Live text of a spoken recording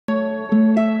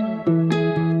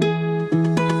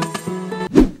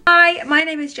Hi, my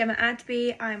name is Gemma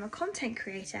Adby. I'm a content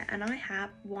creator and I have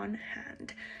one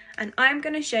hand. And I'm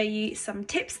going to show you some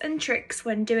tips and tricks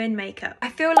when doing makeup. I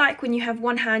feel like when you have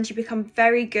one hand, you become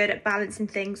very good at balancing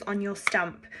things on your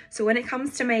stump. So when it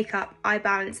comes to makeup, I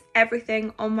balance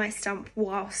everything on my stump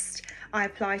whilst I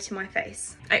apply to my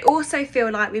face. I also feel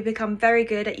like we become very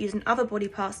good at using other body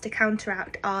parts to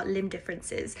counteract our limb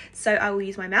differences. So I will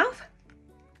use my mouth.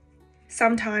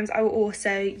 Sometimes I will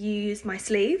also use my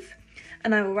sleeve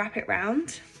and I will wrap it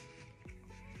round.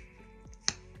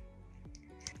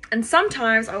 And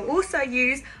sometimes I will also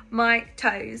use my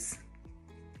toes.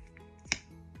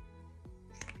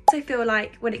 I also feel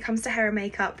like when it comes to hair and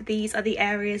makeup, these are the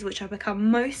areas which I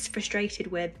become most frustrated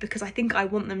with because I think I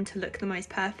want them to look the most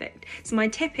perfect. So my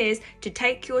tip is to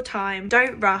take your time,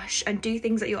 don't rush, and do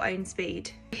things at your own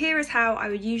speed. Here is how I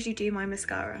would usually do my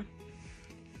mascara.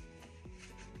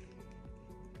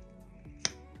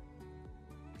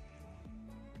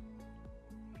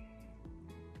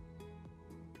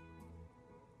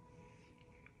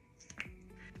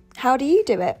 How do you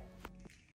do it?